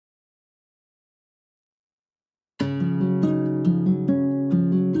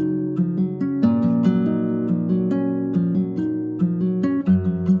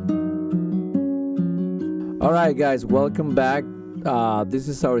All right, guys, welcome back. This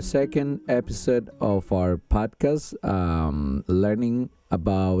is our second episode of our podcast, learning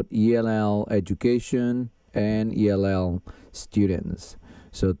about ELL education and ELL students.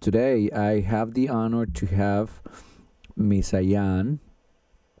 So today I have the honor to have Miss Ayan,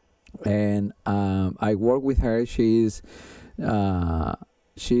 and I work with her. She's one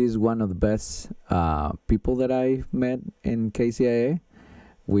of the best people that I've met in KCIA.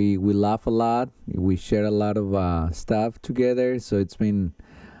 We laugh a lot. We share a lot of stuff together. So it's been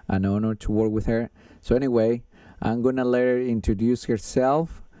an honor to work with her. So anyway, I'm gonna let her introduce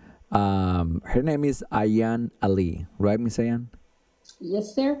herself. Her name is Ayan Ali, right, Miss Ayan?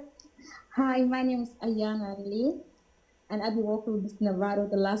 Yes, sir. Hi, my name is Ayan Ali, and I've been working with Miss Navarro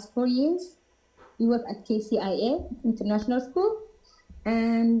the last 4 years. We work at KCIA International School,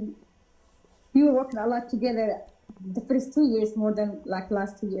 and we were working a lot together the first 2 years more than like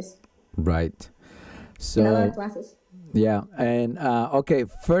last 2 years Right. in a lot of So classes. yeah, and okay.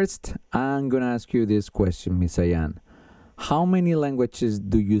 First, I'm gonna ask you this question, Miss Ayan. How many languages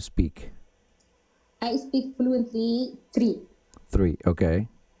do you speak? I speak fluently three: Three. Okay.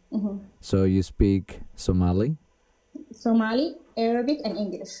 So you speak Somali, Somali, Arabic, and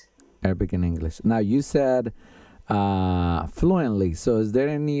English. Arabic, and English. Now you said fluently. So is there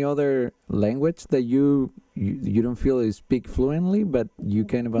any other language that you don't feel you speak fluently, but you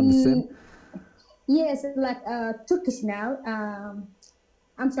kind of understand? Yes, like Turkish now.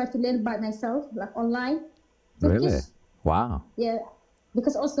 I'm trying to learn by myself, like online Really? Turkish. Wow. Yeah,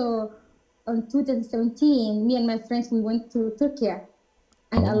 because also on 2017, me and my friends we went to Turkey,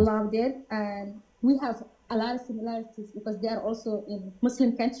 and I Oh. loved it. And we have a lot of similarities because they are also in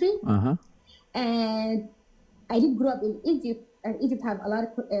Muslim country. Uh-huh. And I did grow up in Egypt, and Egypt have a lot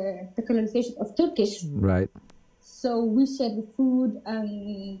of the colonization of Turkish. Right. So we share the food,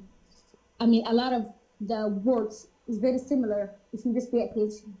 and I mean a lot of the words is very similar if you just pay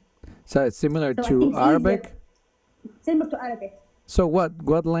attention. So it's similar So I to think it's easier, Arabic. similar to Arabic. So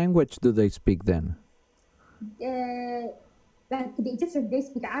what language do they speak then? Like the Egyptians they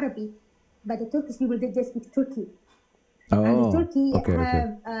speak Arabic, but the Turkish people they just speak Turkey. And the Oh. Turkey Okay. Okay.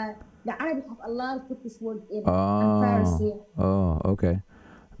 have the Arabic have a lot of Turkish words in it and Oh. Farsi. Oh. Okay.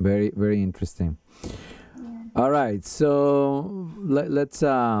 Very very interesting. All right. So let's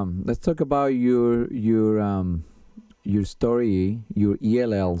talk about your story, your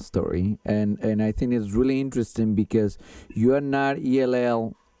ELL story, and I think it's really interesting because you are not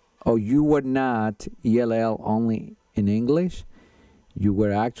ELL, or you were not ELL only in English. You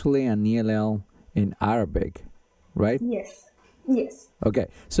were actually an ELL in Arabic, right? Yes, yes. Okay.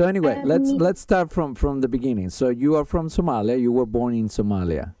 So anyway, Um, let's start from the beginning. So you are from Somalia. You were born in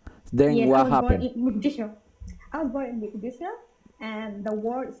Somalia. Then yes, I what was born happened? in Mogadishu. I was born in Mogadishu, and the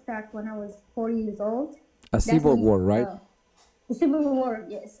war started when I was 4 years old. A That's civil when war, right? the Civil War,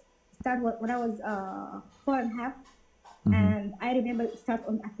 yes, started when I was 4 and a half. And I remember it started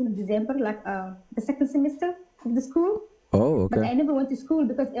on I think December, like the second semester of the school. Oh, But okay. I never went to school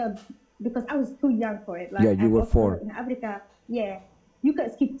because I was too young for it. Yeah, Like you and were also 4. in Africa, yeah, you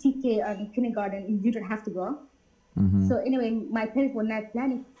can skip TK and kindergarten. You don't have to go. So anyway, my parents were not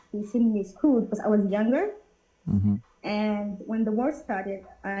planning to send me to school because I was younger. And when the war started,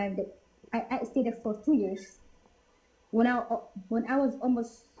 and I stayed there for 2 years. When I when I was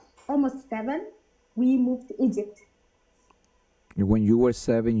almost 7, we moved to Egypt. When you were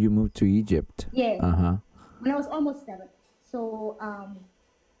 7, you moved to Egypt. Yeah, Uh-huh. when I was almost 7. So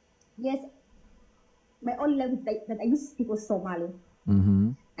yes, my only language that I used to speak was Somali.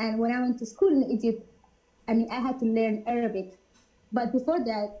 And when I went to school in Egypt, I mean, I had to learn Arabic. But before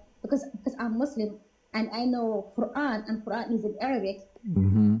that, because I'm Muslim and I know Quran, and Quran is in Arabic,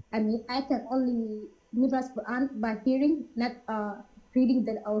 I mean, I can only memorize Quran by hearing, not reading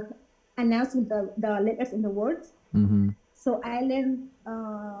or announcing the letters in the words. So I learned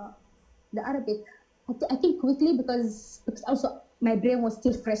the Arabic, I think quickly because also my brain was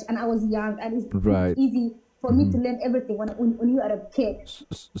still fresh and I was young, and it's Right. easy for me to learn everything when you are a kid.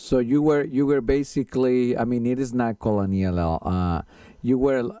 So you were basically, I mean, it is not called an ELL. You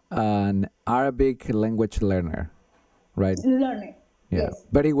were an Arabic language learner, right? Learner, Yeah. yes.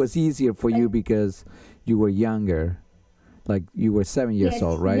 But it was easier for you Like, because you were younger. Like you were 7 years yes,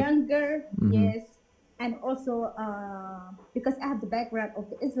 old, right? younger, yes. And also, because I have the background of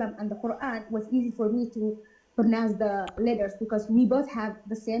the Islam and the Quran, it was easy for me to pronounce the letters because we both have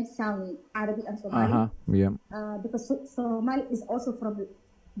the same sound, Arabic and Somali. Uh-huh. Yeah. Because Somali is also from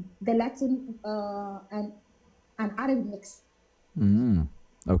the Latin and Arabic mix.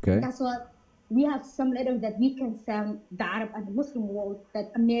 Okay. That's what we have some letters that we can sound the Arab and the Muslim world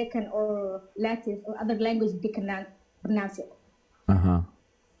that American or Latin or other language they cannot pronounce it. Uh-huh.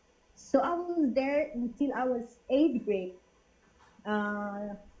 So I was there until I was eighth grade.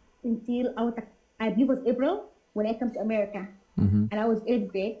 Uh, until I believe it was April when I came to America, and I was eighth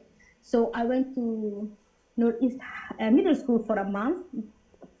grade. So I went to Northeast Middle School for a month,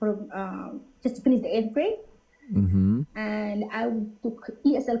 for just to finish the eighth grade, and I took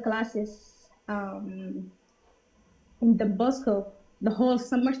ESL classes in the Bosco the whole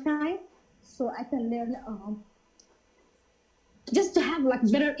summertime, so I can learn just to have like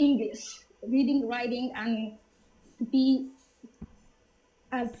better English, reading, writing, and to be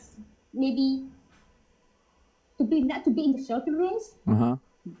as maybe to be not to be in the shelter rooms Uh-huh.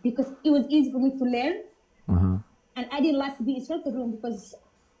 because it was easy for me to learn, Uh-huh. and I didn't like to be in shelter room because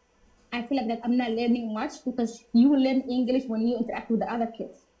I feel like that I'm not learning much because you will learn English when you interact with the other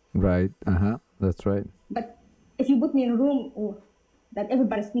kids. Right. Uh-huh. That's right. But if you put me in a room that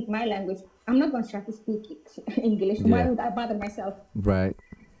everybody speaks my language, I'm not going to try to speak English. Why Yeah. would I bother myself? Right.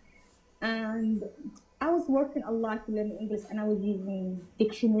 And I was working a lot to learn English, and I was using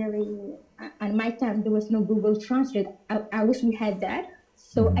dictionary. And my time there was no Google Translate. I wish we had that.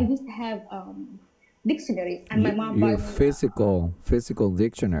 So I used to have dictionaries, and my mom Your bought me. physical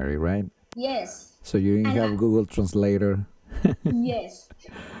dictionary, right? Yes, So you didn't and have Google Translator. yes.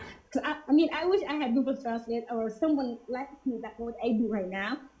 Cause I mean, I wish I had Google Translate or someone like me, like what I do right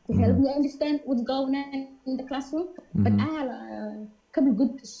now, to help me understand what's going on in the classroom. But I had a couple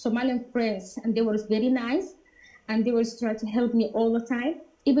good Somalian friends, and they were very nice, and they were trying to help me all the time.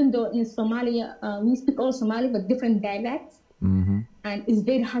 Even though in Somalia, we speak all Somali, but different dialects, and it's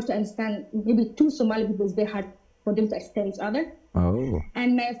very hard to understand. Maybe two Somali people, it's very hard for them to understand each other. Oh.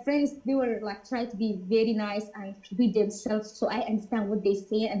 And my friends, they were like trying to be very nice and to be themselves, so I understand what they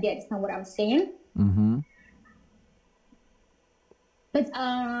say and they understand what I'm saying. But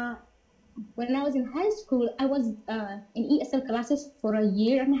when I was in high school, I was in ESL classes for a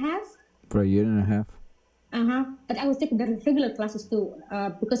year and a half. For a year and a half. But I was taking the regular classes too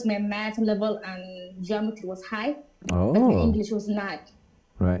because my math level and geometry was high, but my Oh. English was not.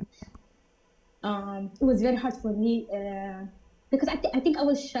 Right. It was very hard for me because I think I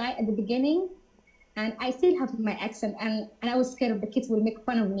was shy at the beginning, and I still have my accent, and I was scared of the kids will make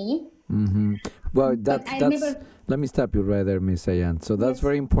fun of me. Well, But I remember, let me stop you right there, Miss Ayan. So that's yes,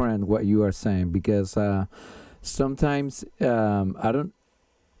 very important what you are saying, because sometimes I don't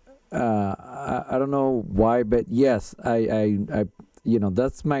know why, but yes, I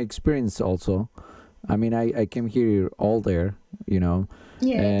that's my experience also. I mean, I came here older,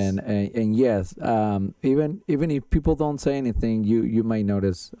 yes, and yes, even if people don't say anything, you might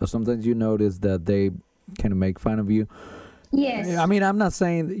notice, or sometimes you notice that they kind of make fun of you. I yes, mean, I'm not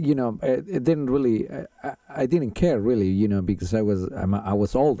saying it didn't really. I didn't care really, because I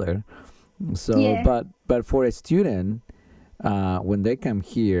was older. So, yeah, but for a student, when they come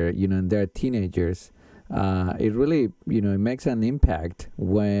here, and they're teenagers, it really, it makes an impact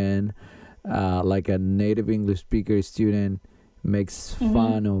when, like a native English speaker student makes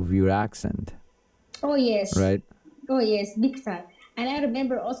fun of your accent, oh yes, right? oh yes, big time. And I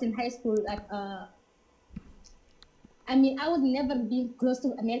remember also in high school, like I mean, I would never be close to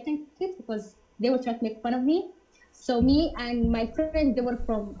American kids because they would try to make fun of me. So me and my friends, they were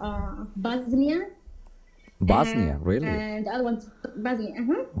from Bosnia, Bosnia, really? and the other one's Bosnia,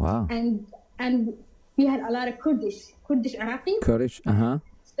 Wow. and we had a lot of Kurdish Iraqis. Courage,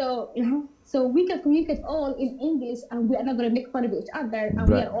 So so we can communicate all in English, and we are not going to make fun of each other, and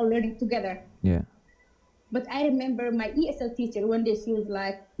we right? are all learning together. Yeah. But I remember my ESL teacher one day, she was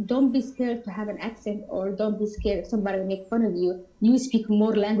like, don't be scared to have an accent, or don't be scared if somebody will make fun of you. You speak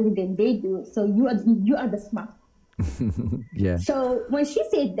more language than they do, so you are the smart. Yeah. So when she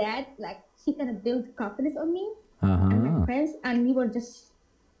said that, like, she kind of built confidence on me and my friends, and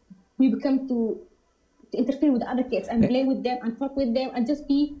we become to interfere with other kids and play with them and talk with them and just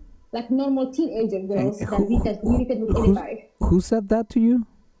be like normal teenager And girls that we can communicate with anybody. who said that to you?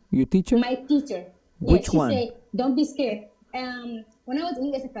 Your teacher? My teacher, yeah, Which she one? said, don't be scared. When I was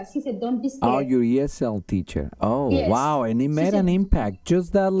in ESL class, she said, don't be Oh, scared. your ESL teacher. Oh, Yes. wow. And it She made an said, impact.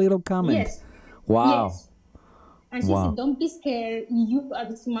 Just that little comment. yes, Wow. yes. And she said, Wow. don't be scared. You are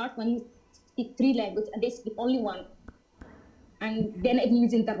the smart when you speak three languages and they speak only one. And they're not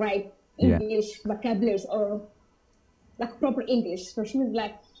using the right Yeah. English vocabularies or like proper English. So she was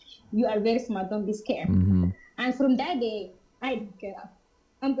like, you are very smart, don't be scared. And from that day, I didn't care.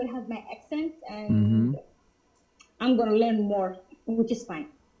 I'm going to have my accent and I'm going to learn more, which is fine.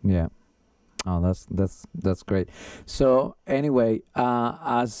 Yeah. Oh, that's great. So anyway,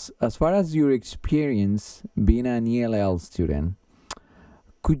 as far as your experience being an ELL student,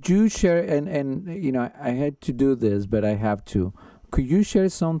 could you share, and I had to do this, but I have to. Could you share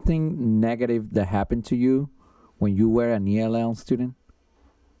something negative that happened to you when you were an ELL student?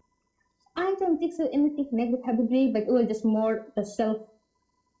 I don't think so anything negative happened to me, but it was just more the self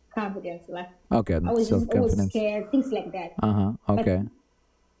confidence. Like Okay, I was self just always confidence. scared, things like that. Uh-huh. But Okay.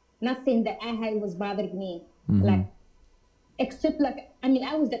 nothing that I had was bothering me. Mm-hmm. Like except like I mean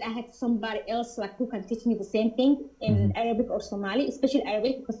I was that I had somebody else like who can teach me the same thing Mm-hmm. in Arabic or Somali, especially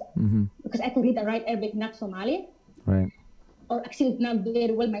Arabic Mm-hmm. because I can read and write Arabic, not Somali, Right. or actually not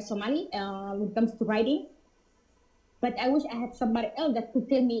very well my Somali when it comes to writing. But I wish I had somebody else that could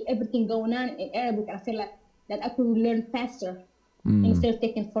tell me everything going on in Arabic. I feel like that I could learn faster Mm. instead of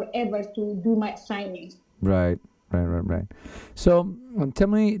taking forever to do my assignment. Right. Right. So tell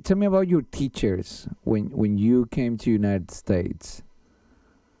me about your teachers when you came to United States.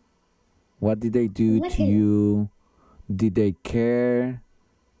 What did they do to Luckily, you? Did they care?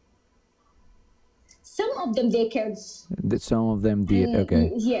 some of them they cared, That some of them did. and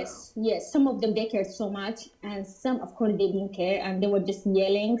Okay. yes, some of them they cared so much, and some of course they didn't care, and they were just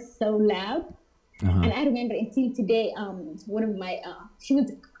yelling so loud. Uh huh. And I remember until today, one of my she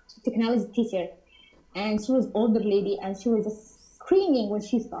was a technology teacher, and she was older lady, and she was just screaming when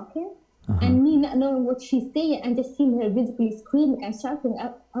she's talking, Uh huh. and me not knowing what she's saying, and just seeing her visibly screaming and shouting.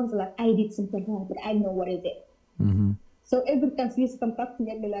 I was like, I did something wrong, but I don't know what is it. Mm-hmm. So every time she used to come talk to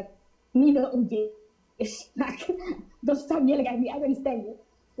me, I'd be like, me no English, like don't stop yelling at me. I don't understand you.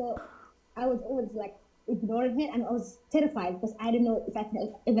 So I was always like ignoring her, and I was terrified because I didn't know if I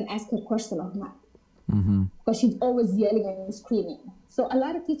can even ask her a question or not Mm-hmm. because she's always yelling and screaming. So a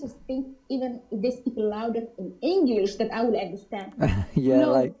lot of teachers think even if they speak louder in English that I will understand. Yeah,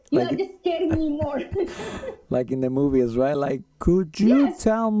 No, you are just scaring me more. like in the movies, right? Like, could you Yes,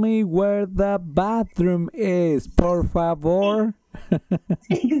 tell me where the bathroom is, por favor?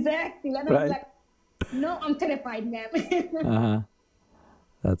 exactly. And I was Right. like, no, I'm terrified, ma'am. Uh huh.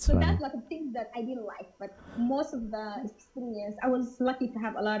 That's So funny. that's like a thing that I didn't like. But most of the experience, I was lucky to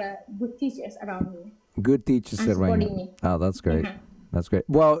have a lot of good teachers around me Good teachers and around supporting you. me. Oh, that's great. Uh-huh. That's great.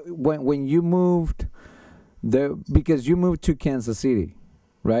 Well, when you moved there, because you moved to Kansas City,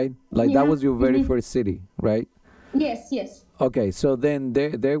 right? Like that Yeah. was your very Mm-hmm. first city, right? Yes, yes. Okay, so then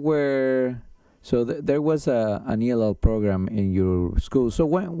there were there was an ELL program in your school. So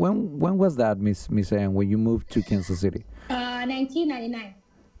when was that, Miss Ann, when you moved to Kansas City? 1999.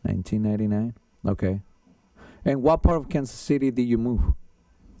 1999. Okay. And what part of Kansas City did you move?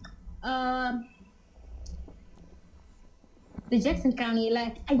 Um, the Jackson County.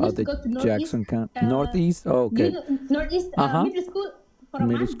 Like I Oh, used to the go to Northeast. Jackson County, Uh, Northeast. Oh, do you okay. know Northeast Uh huh. middle school for a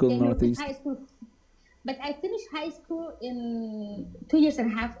Middle month, school then Northeast Northeast. High School. But I finished high school in 2 years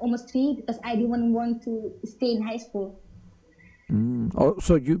and a half, almost three, because I didn't want to stay in high school. Oh,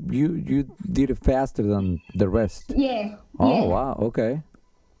 so you did it faster than the rest. Yeah, Oh yeah, wow. Okay.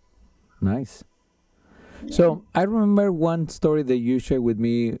 Nice. yeah. So I remember one story that you shared with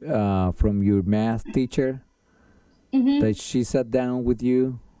me from your math teacher that Mm-hmm. she sat down with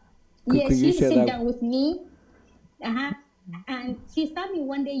you. Could, Yeah, could you she share sit that? down with me. Uh-huh. And she saw me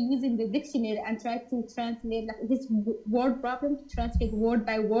one day using the dictionary and tried to translate like this word problem to translate word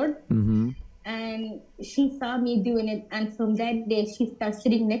by word. Mm-hmm. And she saw me doing it, and from that day she started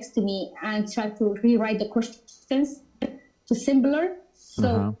sitting next to me and tried to rewrite the questions to simpler. Uh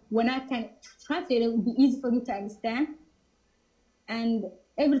huh. So when I can translate, it would be easy for me to understand. And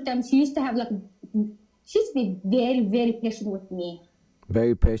every time she used to have like she used to be very, very patient with me.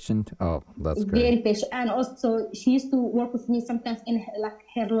 Very patient. Oh, that's great. Very patient. And also she used to work with me sometimes in her, like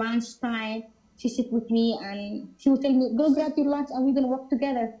her lunch time. She sit with me and she would tell me, go grab your lunch and we're gonna work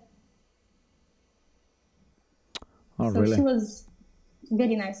together. Oh, So she really? was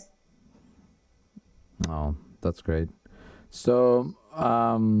very nice. Oh, that's great. So,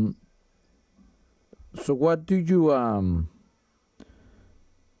 so what do you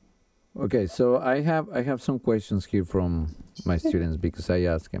Okay, so I have some questions here from my students because I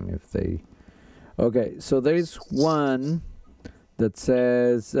asked them if they. Okay, so there is one that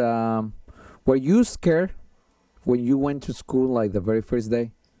says, "Were you scared when you went to school, like the very first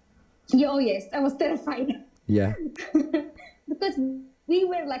day?" Yeah, oh yes, I was terrified. Yeah. Because we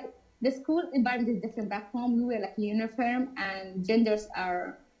were like the school environment is different back home. We were like uniform and genders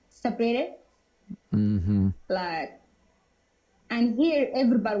are separated. Mm-hmm. Like and here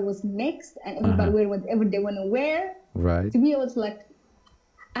everybody was mixed and Uh everybody huh. wear whatever they want to wear. Right. To me, it was like,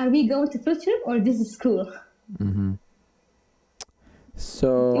 are we going to field trip or this is school? Mm-hmm. It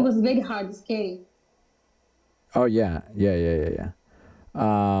So, was very hard, scary. oh yeah, yeah, yeah, yeah,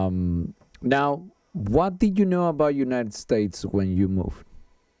 yeah. Now, what did you know about United States when you moved?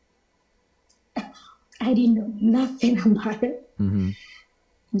 I didn't know nothing about it. Mm-hmm.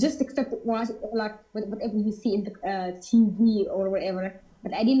 Just except watch like whatever you see in the TV or whatever.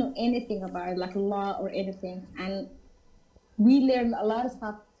 But I didn't know anything about it, like law or anything. And we learned a lot of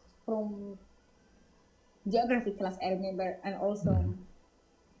stuff from geography class. I remember, and also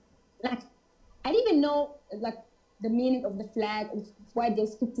like I didn't even know like the meaning of the flag, why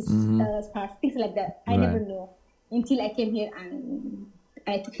there's 50 Mm-hmm. stars, things like that. I never Right. knew until I came here and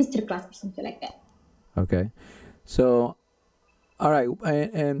I took history class or something like that. Okay. So, all right,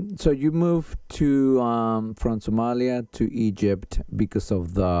 and so you moved to from Somalia to Egypt because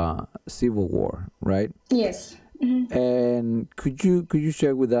of the civil war, right? Yes. Mhm. And could you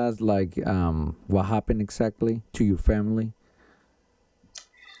share with us like what happened exactly to your family?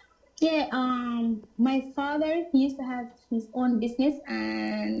 Yeah, my father, he used to have his own business,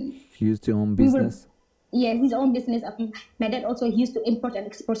 and You used to own we were, business. yeah, his own business. My dad also, he used to import and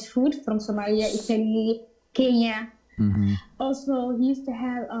export food from Somalia, Italy, Kenya. Mm-hmm. Also, he used to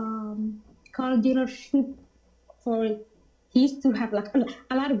have car dealership for. He used to have like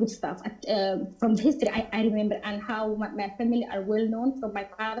a lot of good stuff from the history I remember, and how my family are well known from my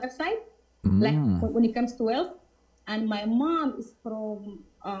father's side, like Mm. when it comes to wealth. And my mom is from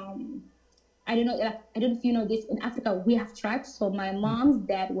I don't know. Like, I don't know if you know this. In Africa, we have tribes. So my mom's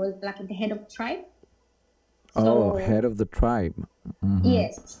dad was like the head of tribe. Oh, head So of the tribe. Mm-hmm.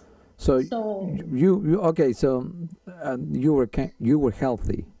 yes. So So you okay? So you were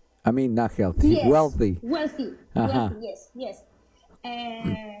healthy. I mean, not healthy, yes, wealthy. wealthy, Uh huh. wealthy. Yes, yes.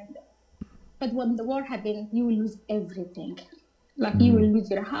 And but when the war happened, you will lose everything. Like you will Mm-hmm.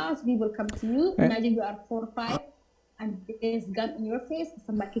 lose your house. People come to you. Imagine you are 4 or 5, and there's gun in your face.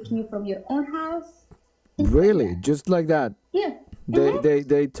 Somebody kicking you from your own house. Things like Really, that. just like that. Yeah. They Mm-hmm. they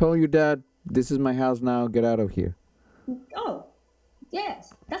they told you that this is my house now. Get out of here. Oh, yes,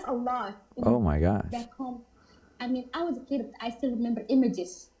 that's a lot Oh in my gosh. back home. I mean, I was a kid. I still remember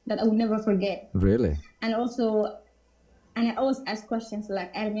images that I will never forget. Really? And also, and I always ask questions.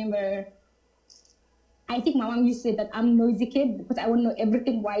 Like I remember, I think my mom used to say that I'm a noisy kid because I want to know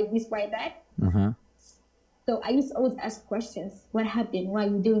everything. Why this? Why that? Uh huh. So I used to always ask questions. What happened? Why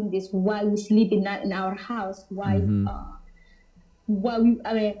are you doing this? Why we sleeping not in our house? Mm-hmm. Why we?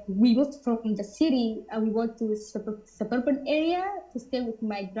 I mean, we moved from the city and we went to suburban area to stay with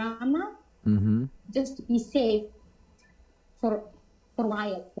my grandma Mm-hmm. just to be safe for for a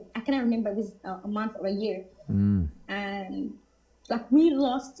while. I cannot remember this a month or a year, Mm. and like we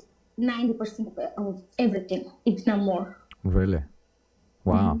lost 90% of everything, if not more. Really?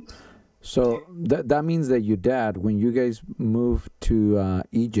 Wow. So that means that your dad, when you guys moved to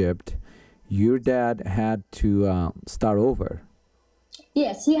Egypt, your dad had to start over.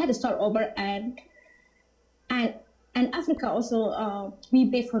 Yes, he had to start over, and and Africa also we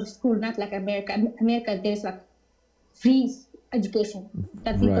pay for school, not like America. America there's like free education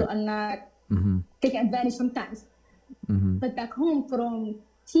that people Right. are not Mm-hmm. taking advantage sometimes. Mm-hmm. But back home from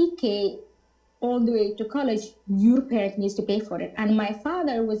TK all the way to college, your parent needs to pay for it. And my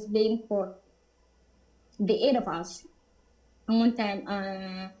father was paying for the 8 of us. And one time,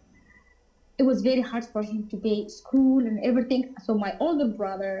 it was very hard for him to pay school and everything. So my older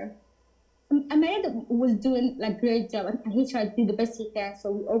brother, my dad was doing like great job, and he tried to do the best he can.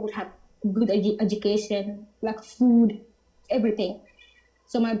 So we all would have good education, like food, everything.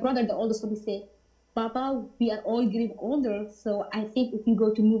 So my brother, the oldest, would say, "Papa, we are all getting older, so I think if you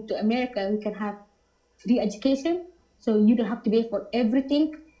go to move to America, we can have free education, so you don't have to pay for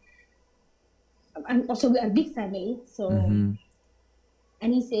everything." And also, we are a big family, so Mm-hmm.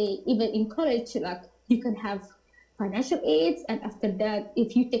 and he say even in college, like you can have financial aids, and after that,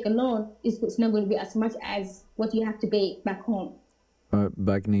 if you take a loan, it's not going to be as much as what you have to pay back home.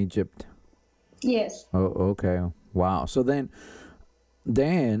 Back in Egypt. Yes. Oh, okay. Wow. So then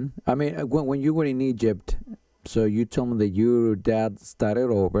I mean, when you were in Egypt, so you told me that your dad started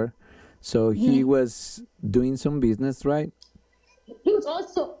over, so he Mhm. was doing some business, right? He was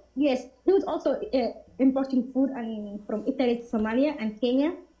also yes, he was also importing food and from Italy to Somalia and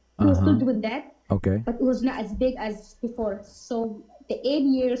Kenya. He Uh was still huh. doing that, Okay. but it was not as big as before. So the 8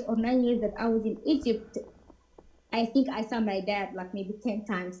 years or 9 years that I was in Egypt, I think I saw my dad like maybe 10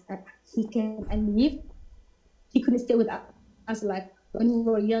 times. That he came and leave. He couldn't stay with us like when we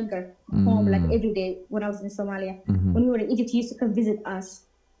were younger, home like Mm. every day when I was in Somalia. Mm-hmm. When we were in Egypt, he used to come visit us.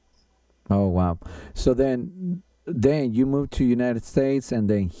 Oh wow. So then you moved to United States and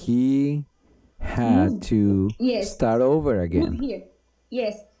then he had Moved, to yes, start over moved again. here.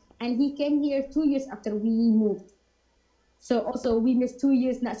 Yes, and he came here 2 years after we moved. So also we missed 2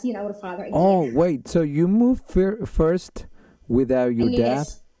 years not seeing our father Oh, again. wait. So you moved first without your And dad?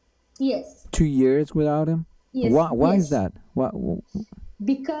 yes, yes, 2 years without him? yes, Why is yes. that? What?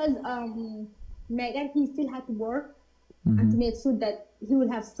 Because my dad, he still had to work and Mm-hmm. to make sure that he would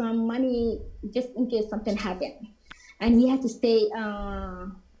have some money just in case something happened. And he had to stay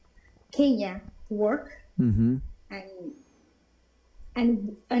Kenya to work, Mm-hmm.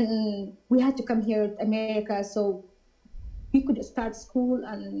 and and we had to come here to America so we could start school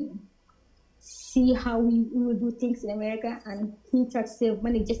and see how we will do things in America. And he tried to save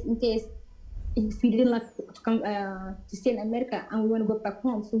money just in case if we didn't like to come to stay in America and we want to go back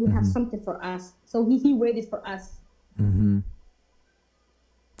home, so we have Mm-hmm. something for us. So he waited for us. Mm-hmm.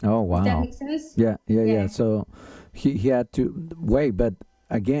 Oh, Does that wow. make sense? Yeah, yeah, yeah. Yeah. So he had to wait, but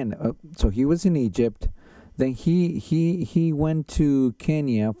again, so he was in Egypt. Then he went to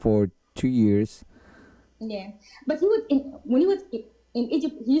Kenya for 2 years. Yeah, but he was in when he was in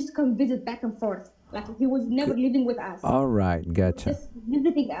Egypt. He used to come visit back and forth. Like he was never living with us. All right, He was gotcha. just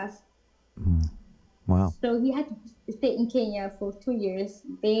visiting us. Wow. So he had to stay in Kenya for 2 years,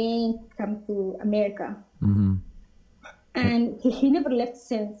 then come to America. Mm-hmm. And he never left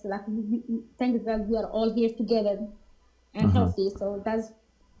since. Like thank God we are all here together and Uh-huh. healthy. So that's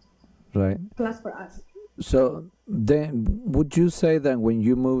Right. plus for us. So then, would you say that when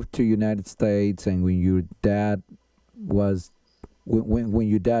you moved to United States and when your dad was when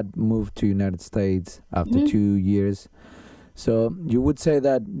your dad moved to United States after Mm-hmm. 2 years, so you would say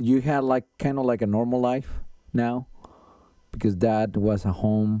that you had like kind of like a normal life now because dad was at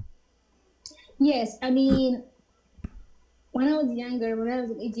home. Yes, I mean when I was younger, when I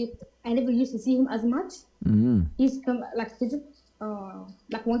was in Egypt, I never used to see him as much. Mm-hmm. He used to come like visit,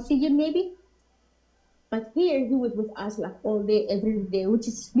 like once a year maybe. But here he was with us like all day, every day, which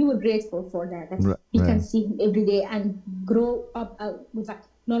is we were grateful for that. That Right. we can Right. see him every day and grow up with like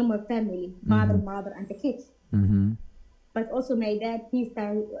normal family, father, Mm-hmm. mother, and the kids. Mm-hmm. But also my dad, he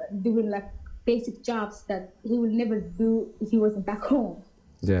started doing like basic jobs that he would never do if he wasn't back home.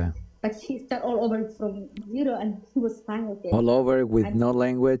 Yeah. But he started all over from zero, and he was fine with it. All over with And no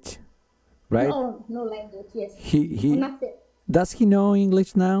language, right? no language, yes, He and that's it. does he know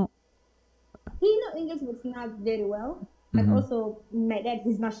English now? He know English, but not very well. And Mm-hmm. also, my dad,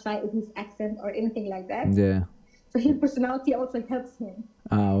 he's not shy with his accent or anything like that. Yeah. So his personality also helps him.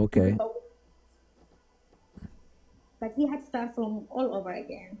 Ah, okay. So, but he had to start from all over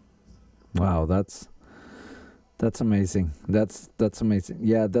again. Wow, that's amazing. That's amazing.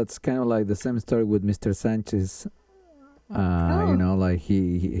 Yeah, that's kind of like the same story with Mr. Sanchez. Oh, Like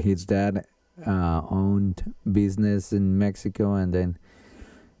his dad owned business in Mexico, and then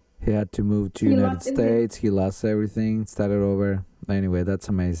he had to move to he United lost everything. States. He lost everything, started over. Anyway, that's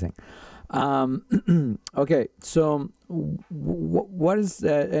amazing. Okay, so what is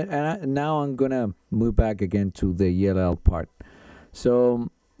now I'm gonna move back again to the ELL part. So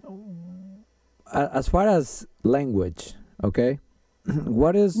as far as language, okay,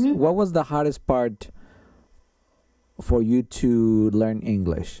 Mm-hmm. what was the hardest part for you to learn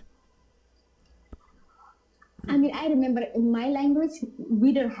English? I mean, I remember in my language,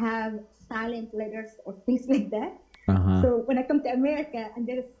 we don't have silent letters or things like that. Uh huh. So when I come to America and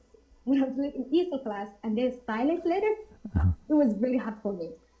there's, when I was in ESL class and there's silent letters, it was very hard for me.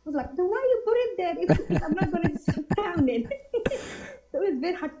 I was like, then why you put it there if I'm not going to sound it? So it was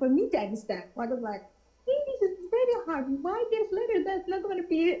very hard for me to understand. I was like, English is very hard. Why there's letters that's not going to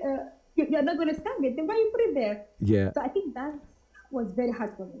be, you're not going to sound it? Then why you put it there? Yeah. So I think that was very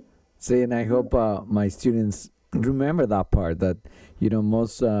hard for me. See, and I hope my students remember that part that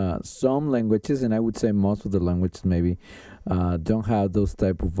most some languages, and I would say most of the languages maybe don't have those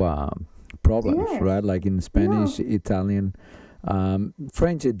type of problems, Yes. right? Like in Spanish, No. Italian,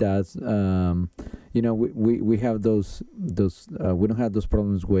 French, it does. We have those we don't have those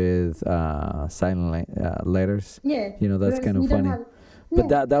problems with silent letters. Yeah. That's Whereas kind of we don't funny. have, But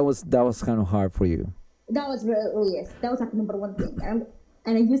yeah. that was kind of hard for you. That was oh yes, that was like number one thing.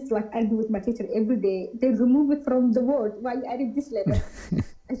 And I used to like argue with my teacher every day. They remove it from the word. Why you added this letter?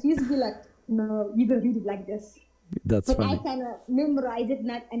 And she used to be like, "No, you don't read it like this." That's But I funny. kind of memorize it,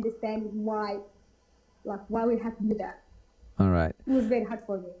 not understand why, like why we have to do that. All right. It was very hard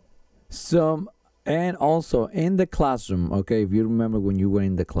for me. So, and also in the classroom, okay, if you remember when you were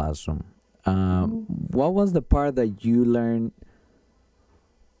in the classroom, what was the part that you learned?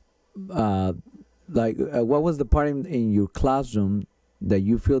 What was the part in your classroom that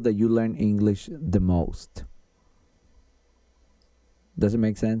you feel that you learn English the most? Does it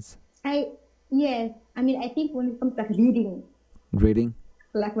make sense? I Yes, I mean I think when it comes to like reading, Reading.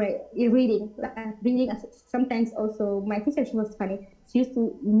 like reading, like reading. And sometimes also my teacher, she was funny. She used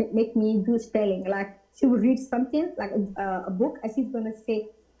to make me do spelling. Like she would read something like a book, and she's gonna say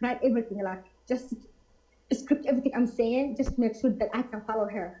write everything, like just script everything I'm saying, just make sure that I can follow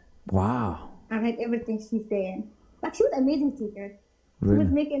her Wow. and write everything she's saying. Like she was an amazing teacher. She was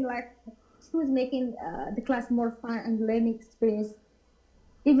Really? making like she was making the class more fun and learning experience,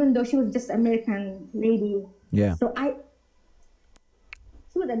 even though she was just American lady. Yeah. So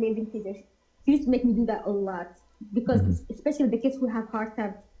she was an amazing teacher. She used to make me do that a lot because especially the kids who have hard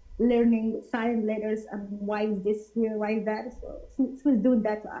time learning silent letters and why is this here, why is that. So she was doing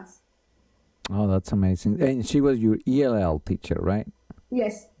that to us. Oh, that's amazing. And she was your ELL teacher, right?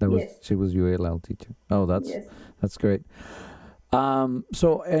 Yes, That was yes, she was your ELL teacher. Oh, yes, that's great.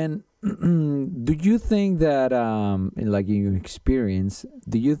 So and do you think that like in your experience,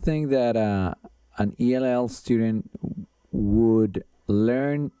 do you think that an ELL student would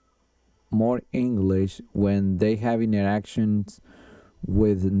learn more English when they have interactions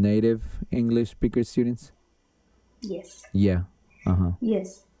with native English speaker students? yes, Yeah. Uh-huh.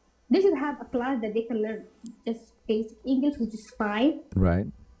 yes. They should have a class that they can learn just basic English, which is fine. Right.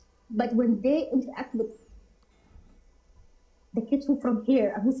 But when they interact with the kids who from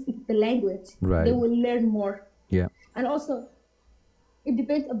here and who speak the language, they Right. will learn more. Yeah. And also, it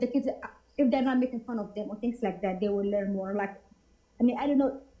depends of the kids. If they're not making fun of them or things like that, they will learn more. Like, I mean, I don't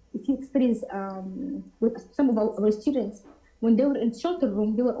know if you experience with some of our students when they were in shelter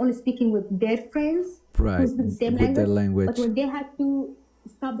room, they were only speaking with their friends who Right. speak the same With the language. But language. when they had to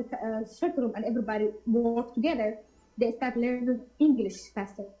stop the shelter room and everybody work together, they start learning English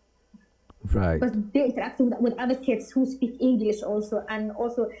faster Right. because they interact with other kids who speak English also, and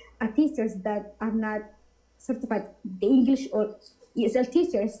also teachers that are not certified the English or ESL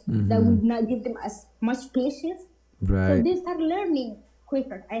teachers that would not give them as much patience. So Right. they start learning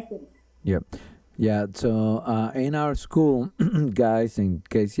quicker, I think. Yep. Yeah. So in our school, guys, in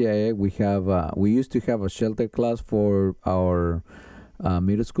KCIA, we used to have a shelter class for our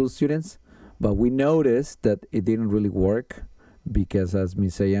middle school students, but we noticed that it didn't really work because, as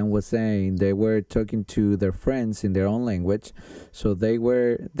Miss Ayan was saying, they were talking to their friends in their own language, so they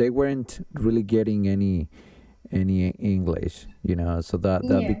weren't really getting any English, so that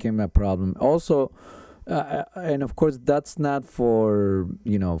Yeah. became a problem. Also, and of course, that's not for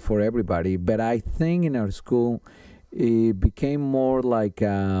everybody, but I think in our school it became more like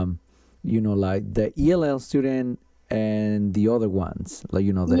like the ELL student and the other ones, like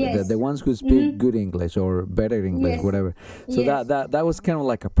the Yes. ones who speak Mm-hmm. good English or better English, Yes. whatever. So that Yes. that that was kind of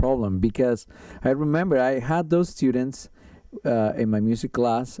like a problem because I remember I had those students in my music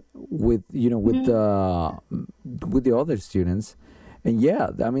class with Mm-hmm. with the other students, and yeah,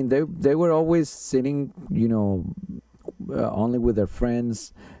 I mean they were always sitting only with their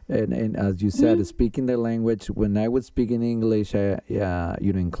friends, and as you said, Mm-hmm. speaking their language. When I would speak in English, yeah,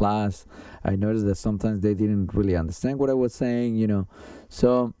 in class, I noticed that sometimes they didn't really understand what I was saying.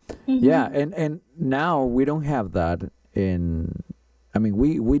 So yeah, Mm-hmm. and now we don't have that in. I mean,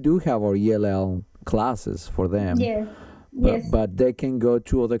 we do have our ELL classes for them, Yeah. but Yes. but they can go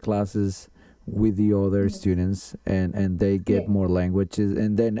to other classes with the other Yes. students, and they get Yeah. more languages,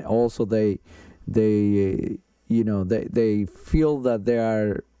 and then also they they feel that they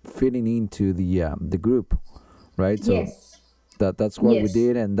are fitting into the group, right? So Yes. that's what we Yes.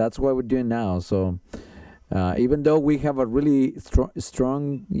 did, and that's what we're doing now. So even though we have a really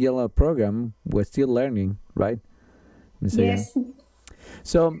strong yellow program, we're still learning, right, Miss Ayan? Yes.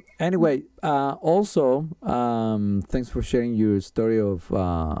 So anyway, also thanks for sharing your story of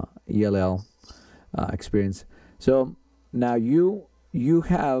ELL experience. So now you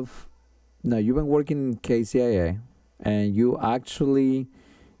have now you've been working in KCIA, and you actually,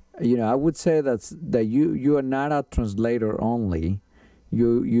 I would say that you are not a translator only.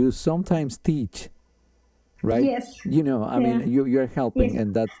 You sometimes teach, right? Yes. I mean, Yeah. you're helping, Yes.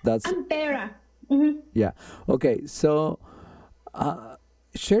 and that's I'm Vera. Mm-hmm. yeah. Okay, so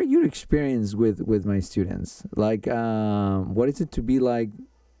share your experience with my students. Like, what is it to be like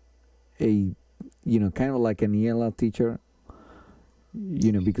a, kind of like an ELL teacher?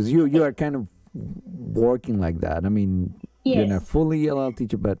 Because you are kind of working like that. I mean, you're not Yes. fully ELL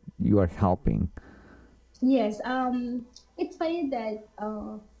teacher, but you are helping. Yes. It's funny that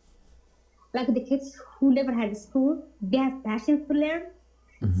like the kids who never had school, they have passion to learn.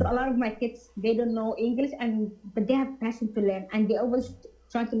 So a lot of my kids, they don't know English, and but they have passion to learn, and they always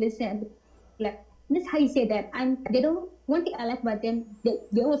try to listen. And like this, is how you say that. And they don't. One thing I like about them,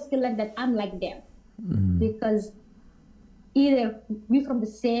 they always feel like that I'm like them because either we from the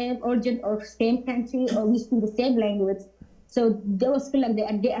same origin or same country or we speak the same language. So they always feel like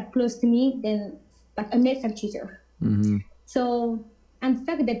they are close to me. Then like a nature teacher. Mm-hmm. So and the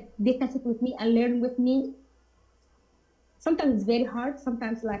fact that they can sit with me and learn with me, sometimes it's very hard.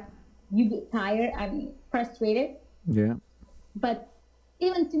 Sometimes like you get tired and frustrated. Yeah. But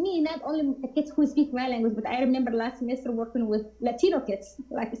even to me, not only the kids who speak my language, but I remember last semester working with Latino kids,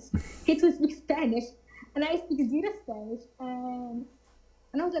 like kids who speak Spanish, and I speak zero Spanish. And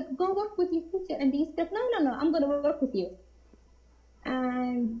I was like, go work with your teacher. And they said, no, no, no, I'm going to work with you.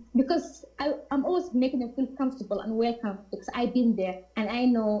 And because I'm always making them feel comfortable and welcome because I've been there and I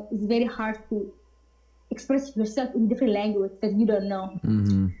know it's very hard to express yourself in different language that you don't know.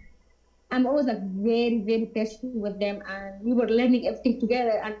 Mm-hmm. I'm always like very, very patient with them, and we were learning everything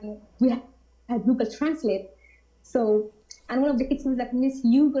together, and we had Google Translate. So, and one of the kids was like, Miss,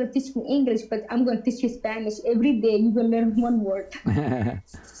 you're gonna teach me English, but I'm gonna teach you Spanish. Every day you will learn one word.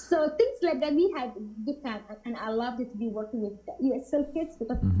 So things like that we had good time, and I loved it to be working with the ESL kids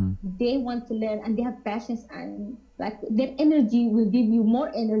because they want to learn and they have passions, and like their energy will give you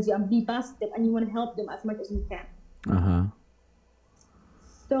more energy and be positive, and you want to help them as much as you can. Uh-huh.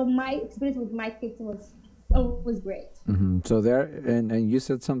 So my experience with my kids was always great. Mm-hmm. So they're and you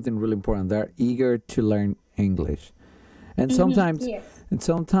said something really important. They're eager to learn English, and sometimes Yes. and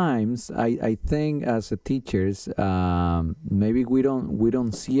sometimes I think as a teachers maybe we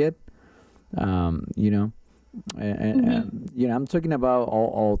don't see it, you know, and you know I'm talking about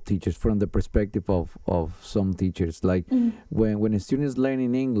all teachers from the perspective of some teachers. Like when a student is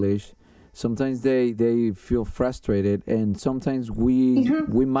learning English, sometimes they feel frustrated, and sometimes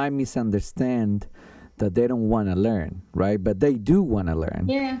we might misunderstand that they don't want to learn, right? But they do want to learn.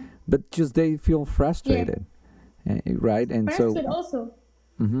 Yeah. But just they feel frustrated, right? And Frustrated also.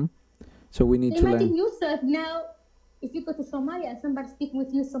 Mm-hmm. So we need So to learn. imagine yourself now, if you go to Somalia and somebody speaking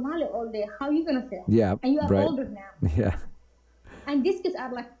with you Somali all day, how are you going to feel? Yeah, And you are right. older now. Yeah. And these kids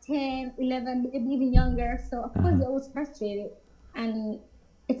are like 10, 11, maybe even younger. So, of course, they're always frustrated. And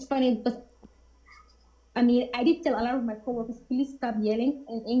it's funny because, I mean, I did tell a lot of my coworkers, please stop yelling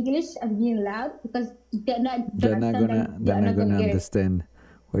in English and being loud because they're not They're going not to gonna get it. understand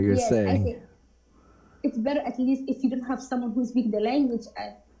what you're Yes, I saying. say it's better at least if you don't have someone who speaks the language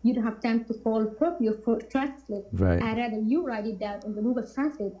and you don't have time to call Propio for translate. Right. I'd rather you write it down in the Google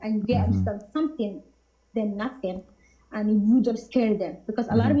Translate and they understand something than nothing, and you don't scare them because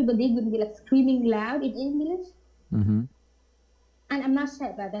a lot of people they would be like screaming loud in English, Mm-hmm. and I'm not shy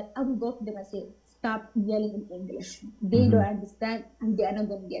about that. I will go to them and say, stop yelling in English. They don't understand and they are not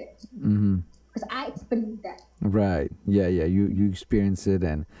going to get it. Because I experienced that. Right. Yeah. Yeah. You experience it,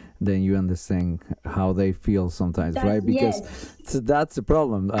 and then you understand how they feel sometimes, right? Because that's the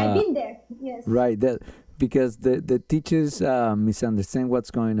problem. I've been there. Yes. Right. That because the teachers misunderstand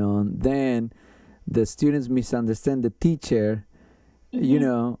what's going on. Then the students misunderstand the teacher. You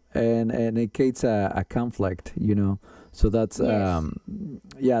know, and it creates a conflict. You know, so that's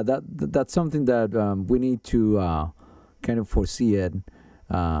that's something that we need to kind of foresee it.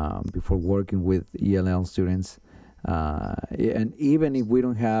 Before working with ELL students, and even if we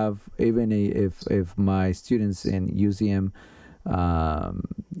don't have, even if my students in UCM,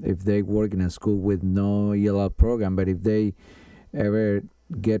 if they work in a school with no ELL program, but if they ever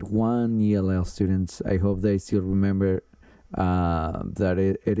get one ELL students, I hope they still remember that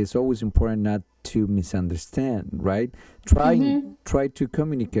it is always important not to misunderstand, right? Try to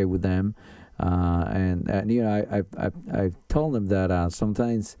communicate with them. And you know I've told them that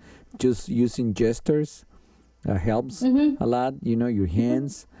sometimes just using gestures helps a lot. You know, your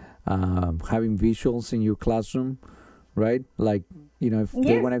hands, having visuals in your classroom, right? Like, you know, if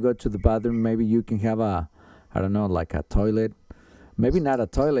they want to go to the bathroom, maybe you can have I don't know, like a toilet. Maybe not a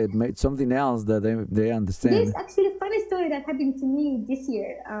toilet, something else that they understand. There's actually a funny story that happened to me this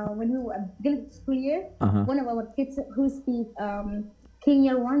year when we were at the beginning of the school year. One of our kids who speak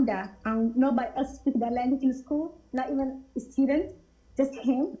Kenya, Rwanda, nobody else speak that language in school, not even a student, just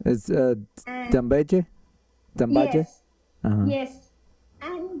him. It's Tambaje? Yes, yes.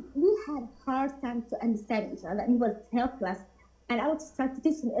 And we had hard time to understand each other. It was health class. And I would start to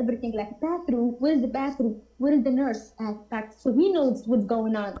teach him everything like bathroom, where's the bathroom, where is the nurse at, so he knows what's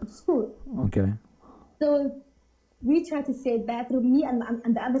going on in school. Okay. So we try to say bathroom, me and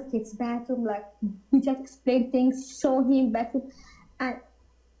the other kids bathroom, like we try to explain things, show him bathroom. And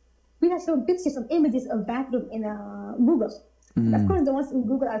we have shown pictures of images of bathroom in Google. Of course, the ones in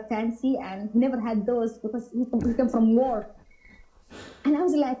Google are fancy, and he never had those because he came from war. And I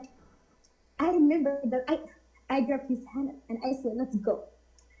was like, I remember that I grabbed his hand and I said, let's go.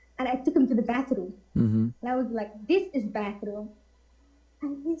 And I took him to the bathroom. And I was like, this is bathroom.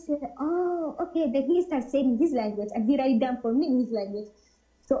 And he said, oh, okay. Then he starts saying his language and he write down for me in his language.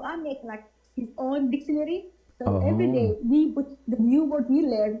 So I make like his own dictionary. So every Oh. day we put the new word we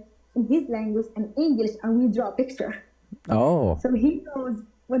learn in his language and English and we draw a picture. Oh. So he knows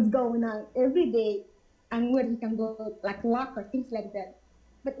what's going on every day and where he can go, like locker, things like that.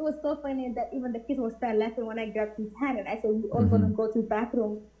 But it was so funny that even the kids will start laughing when I grabbed his hand and I said, we're all going to go to the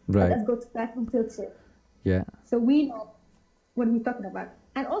bathroom. Let Right. us go to the bathroom picture. Yeah. So we know what we're talking about.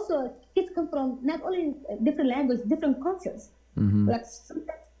 And also, kids come from not only different languages, different cultures. Like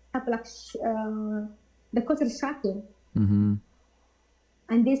sometimes have like the culture is shocking, and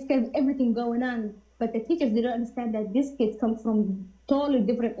they scare everything going on. But the teachers they don't understand that these kids come from totally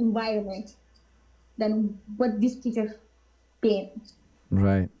different environment than what these teachers been.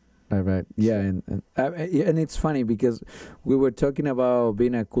 Right. Right. Yeah, and it's funny because we were talking about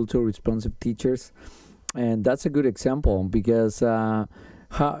being a cultural responsive teachers, and that's a good example because how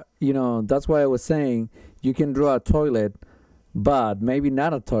that's why I was saying you can draw a toilet, but maybe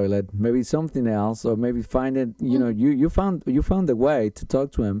not a toilet, maybe something else, or maybe find it. You found the way to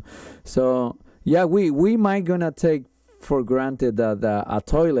talk to him. So yeah, we might gonna take for granted that a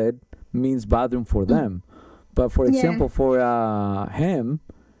toilet means bathroom for them, but for Yeah, example, for him,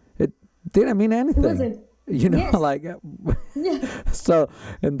 it didn't mean it anything. wasn't. Yes, Like yes, so,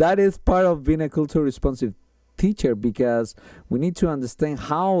 and that is part of being a cultural responsive teacher because we need to understand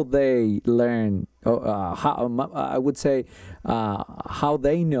how they learn, how I would say, how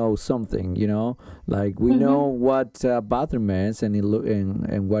they know something. Like we know what bathroom is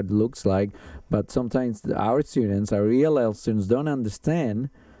and what it looks like, but sometimes our students, our ELL students, don't understand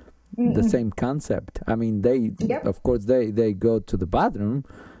the same concept. I mean, they yep. of course they go to the bathroom,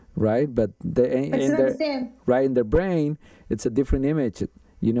 right? But they But it's in not the their same. right in their brain, it's a different image.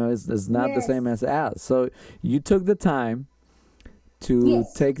 It's not the same Yes, as us. So you took the time to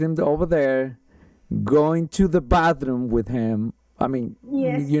yes, take them over there, going to the bathroom with him. I mean,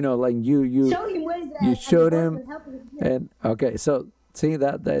 yes. like you Show him where is you and the showed boss him, will help you. Yes. and okay, so see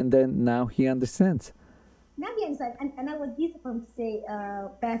that, and then now he understands. Now he understand, and I was easy for him to say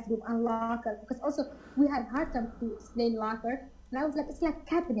bathroom and locker because also we had hard time to explain locker, and I was like, it's like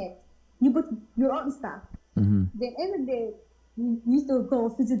cabinet. You put your own stuff. Then every day we used to go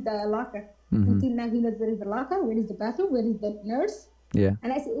visit the locker until now he knows where is the locker, where is the bathroom, where is the nurse. Yeah,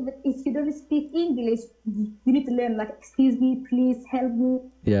 And I said, if you don't speak English, you need to learn like, excuse me, please help me.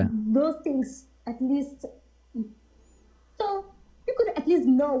 yeah, Those things at least, so you could at least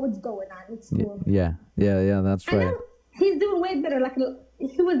know what's going on at school. yeah. That's And now right. he's doing way better. Like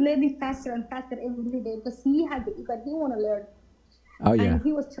he was learning faster and faster every day because he had the ego. He want to learn, Oh yeah, and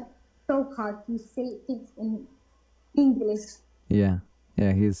he was trying so hard to say things in English. yeah,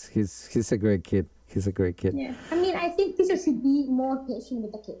 yeah. He's a great kid. He's a great kid. Yeah, I mean, I think teachers should be more patient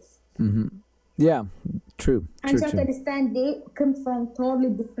with the kids Yeah, true, and true, just true. understand they come from totally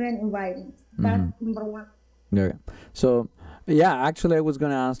different environments. That's number one. Okay. So, yeah, actually, I was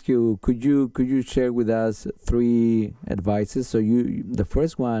gonna ask you, could you share with us three advices? So the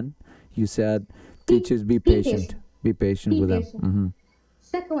first one, you said, teachers Be patient. be patient Be with them. patient.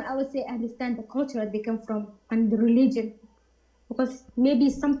 Second one, I would say understand the culture they come from and the religion. Because maybe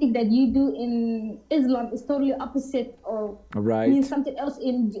something that you do in Islam is totally opposite or means Right. something else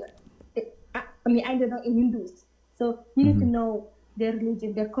in, I mean, I don't know, in Hindus. So you need to know their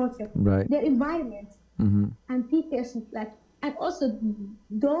religion, their culture, Right. their environment, and be patient. Like, and also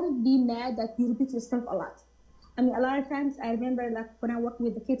don't be mad that you repeat yourself a lot. I mean, a lot of times I remember like when I work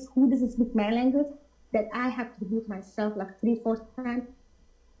with the kids who doesn't speak my language, that I have to repeat myself like 3, 4 times.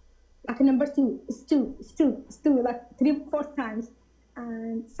 Like number two, it's two, like 3, 4 times.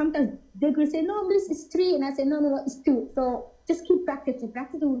 And sometimes they will say, no, Miss, it's three. And I say, no, no, no, it's two. So just keep practicing.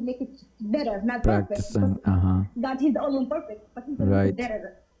 Practicing will make it better, not perfect. Because Practicing. God, He's the only perfect, but He's going to make it Right.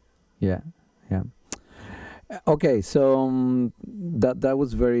 better. Yeah. Yeah. Okay. So that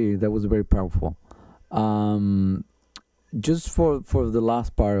was very powerful. Um, just for the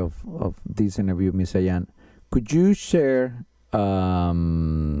last part of this interview, Miss Ayan, could you share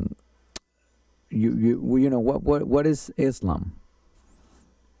what is Islam?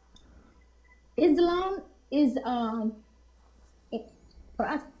 Islam is, it, for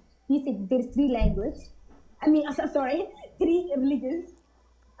us, we say there's three language. I mean, sorry, three religions.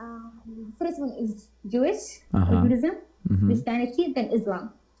 First one is Jewish or Uh-huh. Judaism, Christianity, then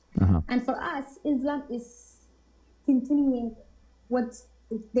Islam. Uh-huh. And for us, Islam is continuing what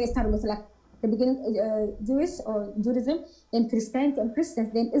they started with, like the beginning, Jewish or Judaism, then Christianity and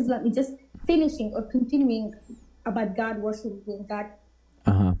Christians, then Islam is just finishing or continuing about God worshiping God,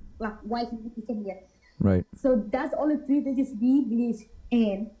 Uh-huh. like why He came here. Right. So that's the only three religions we believe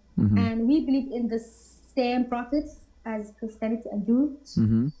in. Mm-hmm. And we believe in the same prophets as Christianity and Jews.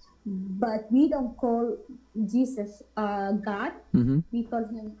 Mm-hmm. But we don't call Jesus God. Mm-hmm. We call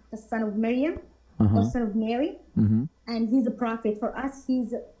him the son of Miriam or Uh-huh. son of Mary. Mm-hmm. And he's a prophet. For us,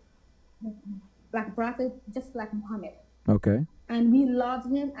 he's like a prophet, just like Muhammad. Okay. And we love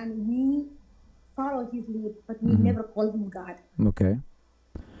him and we follow his lead, but we never call him God. Okay.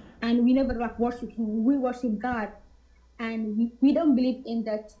 And we never like worship him. We worship God. And we don't believe in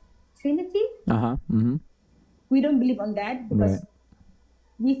that Trinity. Uh-huh. Mm-hmm. We don't believe on that because Right.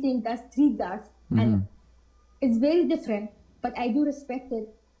 we think that's three gods. And it's very different, but I do respect it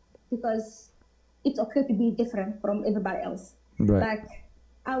because it's okay to be different from everybody else. Right. Like,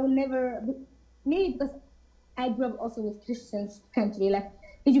 I will never, maybe because I grew up also with Christians country, like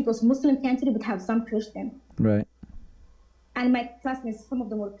Egypt was Muslim country, but have some Christian. Right. And my classmates, some of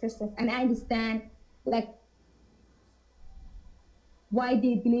them were Christians, and I understand, like, why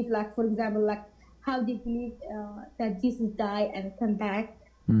they believe, like, for example, like, how they believe that Jesus died and come back,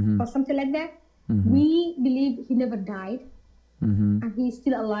 or something like that. We believe he never died, and he's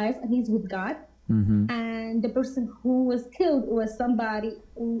still alive, and he's with God. And the person who was killed was somebody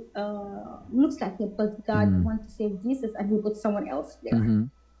who looks like him, but God wants to save Jesus, and he put someone else there.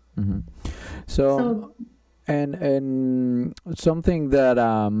 So, So and something that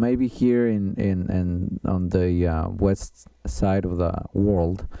maybe here in on the west side of the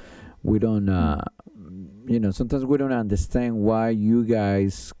world, we don't sometimes we don't understand why you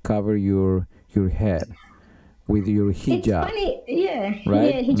guys cover your head with your it's hijab, funny, yeah,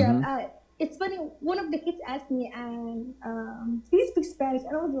 right? yeah, hijab. It's funny. One of the kids asked me, and he speaks Spanish,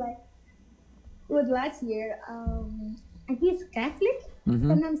 and I was like, it was last year, and he's Catholic, if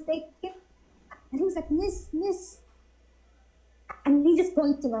I'm not mistaken. And he was like, Miss, and he just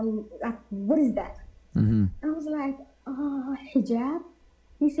pointed on, like, what is that? And I was like, oh, hijab.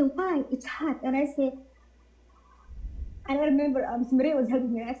 He said, why? It's hot. And I said, and I remember Miss Maria was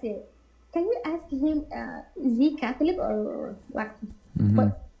helping me. And I said, can you ask him, is he Catholic or like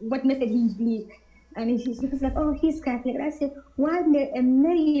what method he believes? And he was like, oh, he's Catholic. And I said, why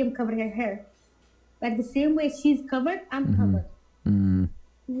Miriam covering her hair? Like the same way she's covered, I'm covered. And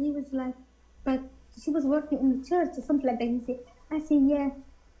he was like, but she was working in the church or something like that. He said, I said, yeah.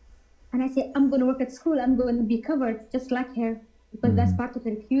 And I said, I'm going to work at school. I'm going to be covered just like her because that's part of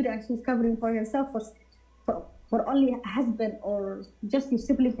her cute, and she's covering for herself for only a husband or just your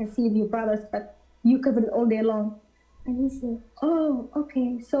sibling can see your brothers, but you cover it all day long. And he said, oh,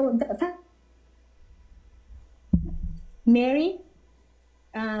 okay. So that Mary,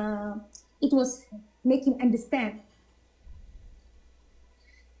 it was making understand.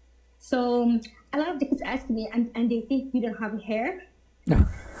 So a lot of the kids ask me, and they think you don't have hair.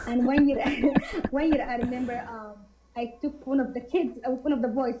 And one year, I remember I took one of the kids, one of the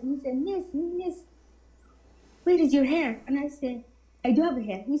boys, and he said, Miss, where is your hair? And I said, I do have a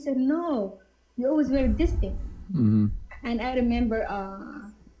hair. He said, no, you always wear this thing. And I remember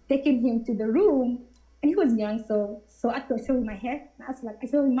taking him to the room, and he was young, so I could show him my hair. And I was like, I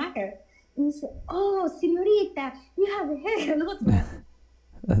showed him my hair. And he said, oh, senorita, you have a hair. And I was like,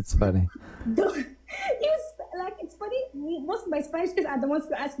 that's funny. he was like, it's funny. Most of my Spanish kids are the ones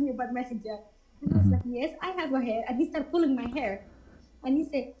who ask me about my hijab. And I was like, yes, I have a hair. And he started pulling my hair. And he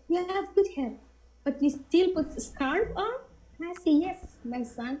said, you have good hair, but you still put a scarf on? And I say, yes, my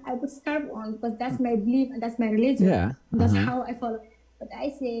son, I put scarf on because that's my belief and that's my religion. Yeah. That's how I follow. But I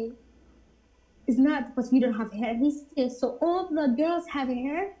say, it's not because we don't have hair. He says, so all the girls have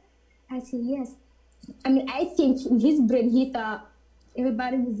hair? I say, yes. I mean, I think in his brain, he thought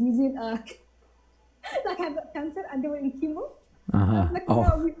everybody was using like have cancer and they were in chemo. Like,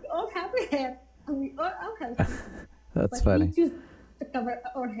 no, we all have hair and we all have hair. That's but funny. we choose to cover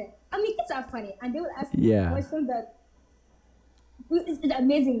our hair. I mean, kids are funny, and they will ask questions that it's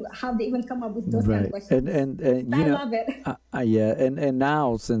amazing how they even come up with those kind of questions. And I love it. Yeah, and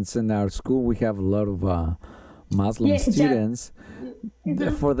now since in our school we have a lot of Muslim students,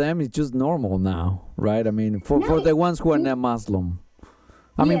 for them it's just normal now, right? I mean, for the ones who are not Muslim.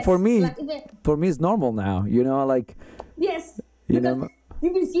 I mean, for me, it's normal now. You know, like yes, you know,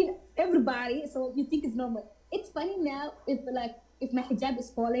 you've been seeing everybody, so you think it's normal. It's funny now if my hijab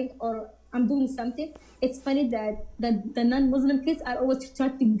is falling or I'm doing something. It's funny that the non-Muslim kids are always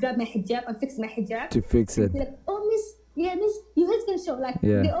trying to grab my hijab and fix my hijab. To fix it. Like, oh, miss, your head's gonna show. Like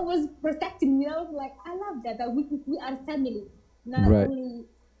they always protecting me. I was like, I love that. That we are family. Not only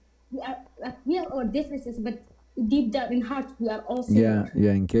we have our differences, but deep down in heart we are all similar.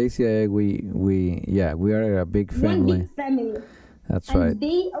 Yeah. In KCA we are a big family. One big family. That's and right.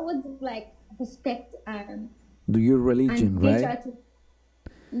 They always like respect and Do your religion, they right? try to,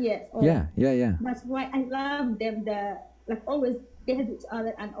 yes, Yeah, all. yeah, yeah. That's why I love them. The like always they help each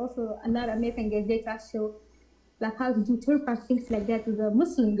other, and also a lot of American girls they try to show like how to do turban things like that to the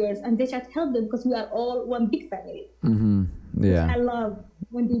Muslim girls, and they try to help them because we are all one big family, Mm-hmm. which Yeah. I love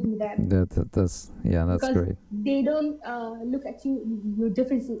when they do that That's yeah, that's because great. they don't look at you. Your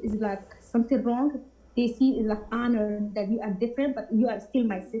difference is like something wrong. They see it like honor that you are different, but you are still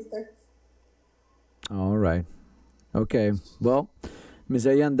my sister. All right. Okay. Well, Miss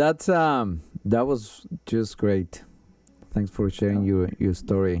Ayan, that was just great. Thanks for sharing So your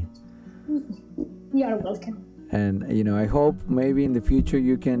story. you are welcome. And I hope maybe in the future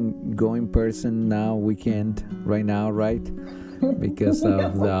you can go in person now. We can't right now, right? Because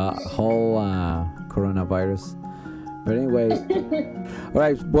of the whole coronavirus. But anyway, all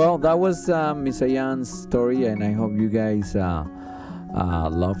right. Well, that was Miss Ayan's story, and I hope you guys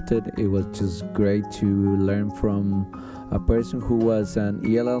loved it. It was just great to learn from a person who was an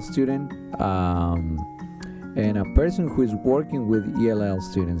ELL student, and a person who is working with ELL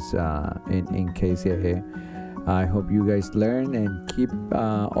students in KCIA. I hope you guys learn and keep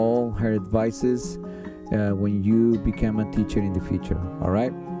all her advices when you become a teacher in the future. All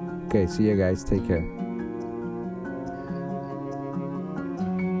right? Okay, see you guys. Take care.